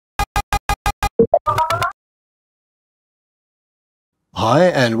Hi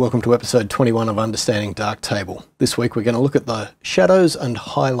and welcome to episode 21 of Understanding Darktable. This week we're going to look at the Shadows and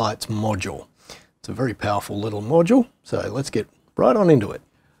Highlights module. It's a very powerful little module, so let's get right on into it.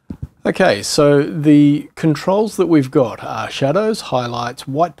 Okay, so the controls that we've got are Shadows, Highlights,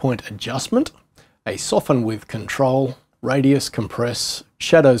 White Point Adjustment, a Soften with Control, Radius, Compress,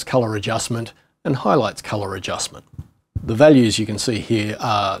 Shadows Color Adjustment, and Highlights Color Adjustment. The values you can see here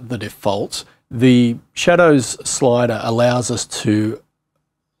are the defaults. The Shadows slider allows us to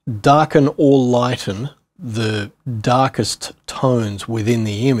darken or lighten the darkest tones within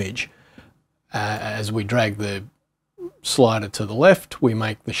the image. As we drag the slider to the left, we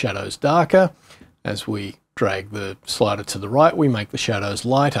make the shadows darker. As we drag the slider to the right, we make the shadows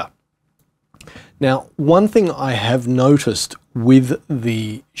lighter. Now, one thing I have noticed with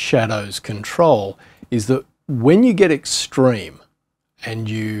the Shadows control is that when you get extreme and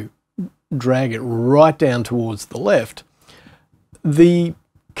you drag it right down towards the left, the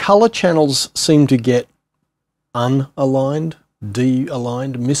color channels seem to get unaligned,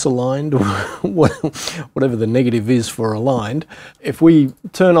 de-aligned, misaligned, whatever the negative is for aligned. If we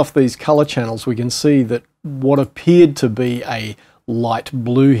turn off these color channels, we can see that what appeared to be a light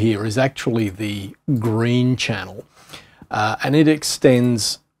blue here is actually the green channel, and it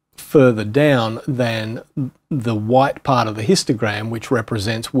extends further down than the white part of the histogram, which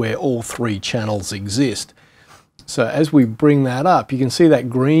represents where all three channels exist. So as we bring that up, you can see that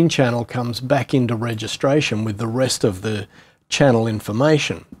green channel comes back into registration with the rest of the channel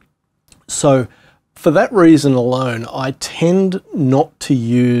information. So for that reason alone, I tend not to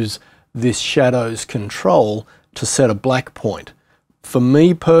use this Shadows control to set a black point. For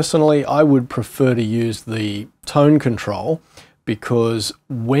me personally, I would prefer to use the tone control, because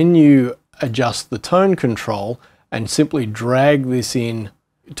when you adjust the tone control and simply drag this in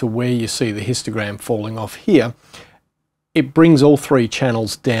to where you see the histogram falling off here, it brings all three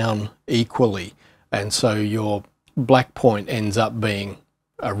channels down equally, and so your black point ends up being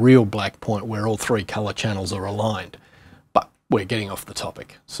a real black point where all three color channels are aligned. But we're getting off the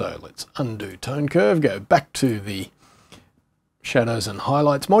topic, so let's undo tone curve, go back to the Shadows and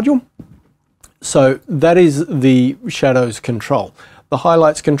Highlights module. So that is the Shadows control. The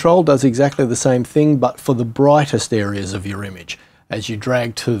Highlights control does exactly the same thing, but for the brightest areas of your image. As you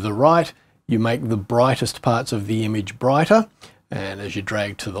drag to the right, you make the brightest parts of the image brighter, and as you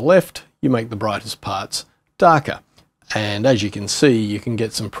drag to the left, you make the brightest parts darker. And as you can see, you can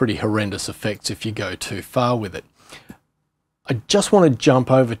get some pretty horrendous effects if you go too far with it. I just want to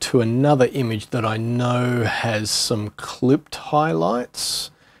jump over to another image that I know has some clipped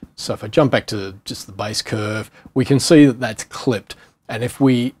highlights. So if I jump back to just the base curve, we can see that that's clipped. And if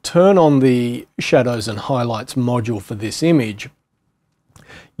we turn on the Shadows and Highlights module for this image,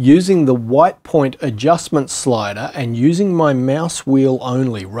 using the White Point Adjustment slider and using my mouse wheel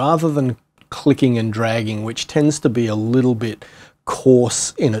only, rather than clicking and dragging, which tends to be a little bit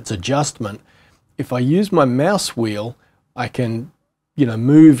coarse in its adjustment, if I use my mouse wheel, I can,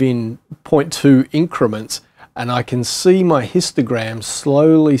 move in 0.2 increments, and I can see my histogram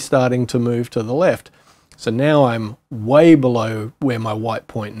slowly starting to move to the left. So now I'm way below where my white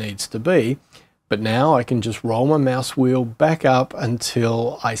point needs to be, but now I can just roll my mouse wheel back up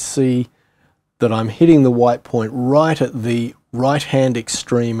until I see that I'm hitting the white point right at the right-hand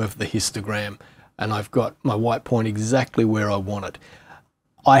extreme of the histogram, and I've got my white point exactly where I want it.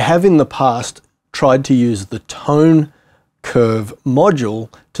 I have in the past tried to use the tone curve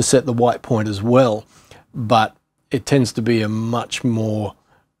module to set the white point as well, but it tends to be a much more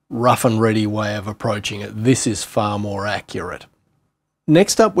rough and ready way of approaching it. This is far more accurate.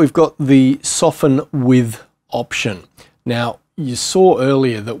 Next up, we've got the Soften with option. Now, you saw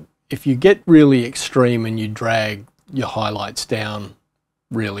earlier that if you get really extreme and you drag your highlights down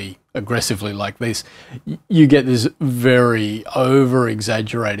really aggressively like this, you get this very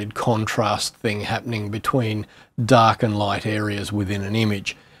over-exaggerated contrast thing happening between dark and light areas within an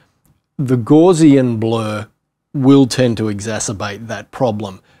image. The Gaussian blur will tend to exacerbate that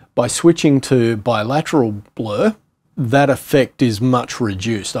problem. By switching to bilateral blur, that effect is much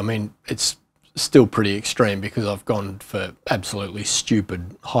reduced. I mean, it's still pretty extreme because I've gone for absolutely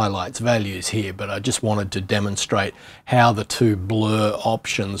stupid highlights values here, but I just wanted to demonstrate how the two blur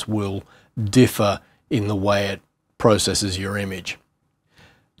options will differ in the way it processes your image.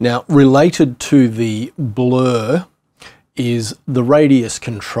 Now, related to the blur is the radius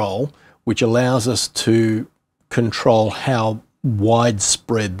control, which allows us to control how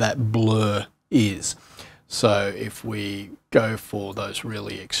widespread that blur is. So if we go for those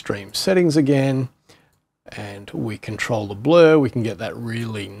really extreme settings again, and we control the blur, we can get that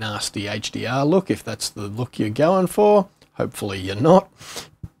really nasty HDR look if that's the look you're going for. Hopefully you're not.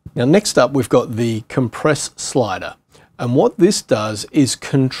 Now next up we've got the compress slider, and what this does is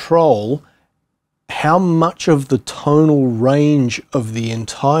control how much of the tonal range of the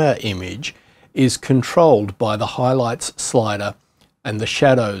entire image is controlled by the highlights slider and the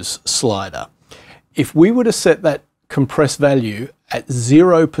shadows slider. If we were to set that compress value at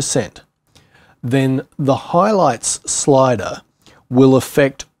 0%, then the highlights slider will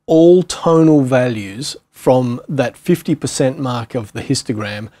affect all tonal values from that 50% mark of the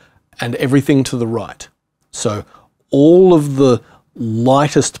histogram and everything to the right. So all of the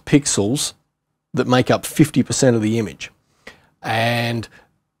lightest pixels that make up 50% of the image. And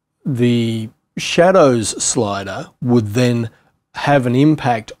the shadows slider would then have an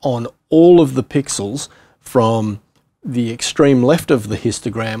impact on all of the pixels from the extreme left of the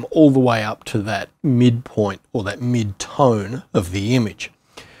histogram all the way up to that midpoint or that mid-tone of the image.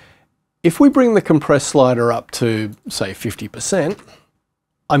 If we bring the compress slider up to, say, 50%,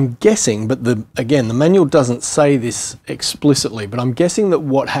 I'm guessing, but again, the manual doesn't say this explicitly, but I'm guessing that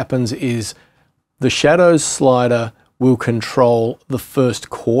what happens is the shadows slider will control the first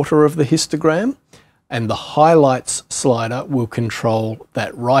quarter of the histogram, and the highlights slider will control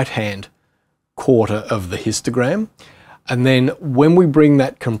that right-hand quarter of the histogram. And then when we bring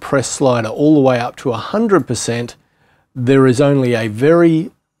that compress slider all the way up to 100%, there is only a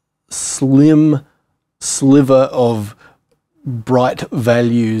very slim sliver of bright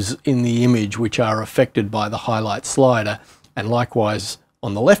values in the image which are affected by the highlight slider, and likewise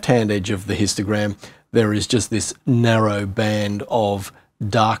on the left-hand edge of the histogram there is just this narrow band of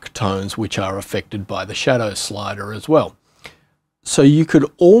dark tones which are affected by the shadow slider as well. So you could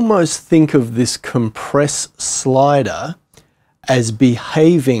almost think of this compress slider as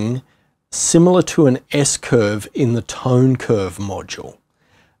behaving similar to an S-curve in the tone curve module.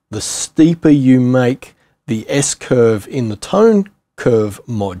 The steeper you make the S-curve in the tone curve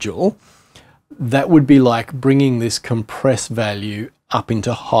module, that would be like bringing this compress value up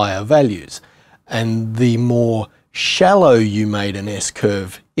into higher values. And the more shallow you made an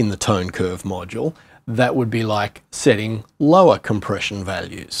S-curve in the tone curve module, that would be like setting lower compression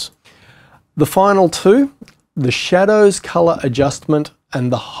values. The final two, the shadows color adjustment and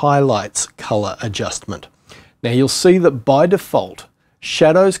the highlights color adjustment. Now you'll see that by default,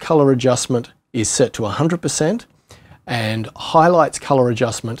 shadows color adjustment is set to 100% and highlights color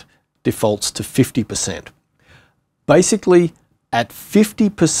adjustment defaults to 50%. Basically, at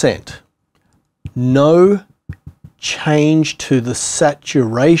 50%, no change to the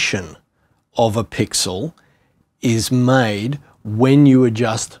saturation of a pixel is made when you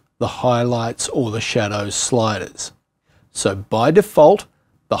adjust the highlights or the shadows sliders. So by default,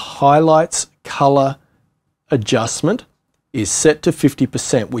 the highlights color adjustment is set to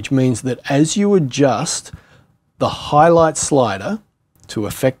 50%, which means that as you adjust the highlight slider to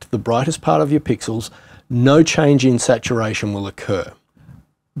affect the brightest part of your pixels, no change in saturation will occur.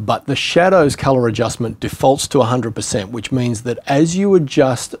 But the shadows color adjustment defaults to 100%, which means that as you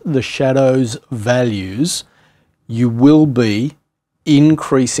adjust the shadows values, you will be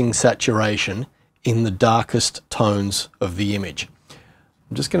increasing saturation in the darkest tones of the image.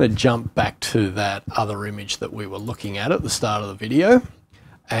 I'm just going to jump back to that other image that we were looking at the start of the video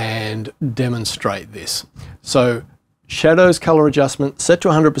and demonstrate this. So shadows color adjustment set to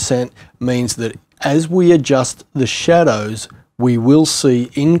 100% means that as we adjust the shadows, we will see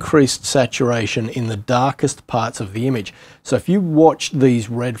increased saturation in the darkest parts of the image. So if you watch these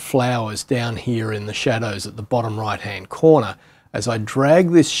red flowers down here in the shadows at the bottom right-hand corner, as I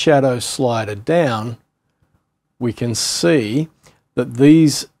drag this shadow slider down, we can see that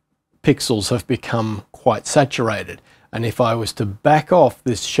these pixels have become quite saturated. And if I was to back off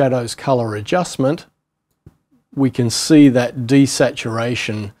this shadows color adjustment, we can see that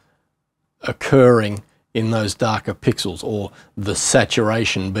desaturation occurring in those darker pixels, or the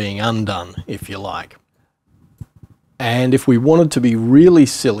saturation being undone, if you like. And if we wanted to be really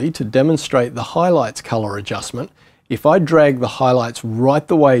silly to demonstrate the highlights color adjustment, if I drag the highlights right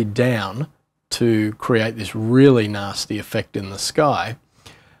the way down to create this really nasty effect in the sky,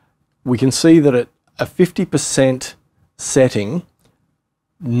 we can see that at a 50% setting,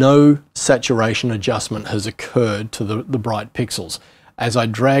 no saturation adjustment has occurred to the bright pixels. As I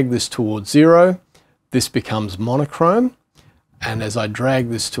drag this towards 0, this becomes monochrome, and as I drag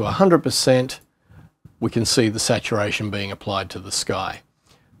this to 100%, we can see the saturation being applied to the sky.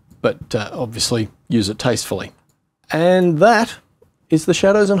 But obviously use it tastefully. And that is the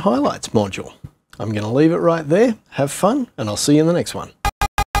shadows and highlights module. I'm going to leave it right there. Have fun, and I'll see you in the next one.